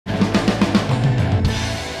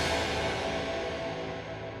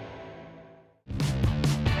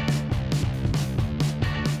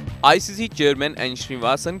ICC Chairman N.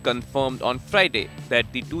 Srinivasan confirmed on Friday that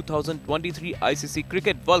the 2023 ICC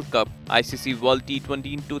Cricket World Cup, ICC World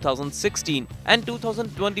T20 in 2016 and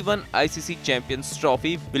 2021 ICC Champions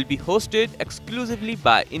Trophy will be hosted exclusively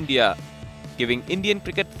by India, giving Indian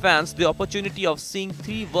cricket fans the opportunity of seeing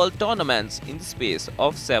 3 world tournaments in the space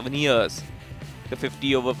of 7 years. The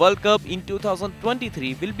 50-over World Cup in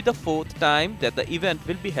 2023 will be the 4th time that the event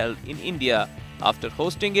will be held in India, after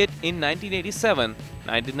hosting it in 1987,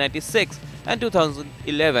 1996 and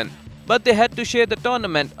 2011. But they had to share the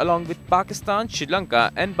tournament along with Pakistan, Sri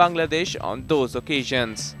Lanka and Bangladesh on those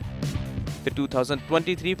occasions. The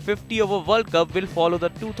 2023 50-over World Cup will follow the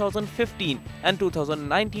 2015 and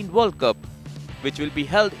 2019 World Cup, which will be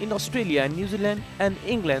held in Australia, New Zealand and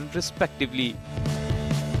England respectively.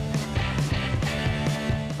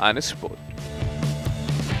 Anis Report.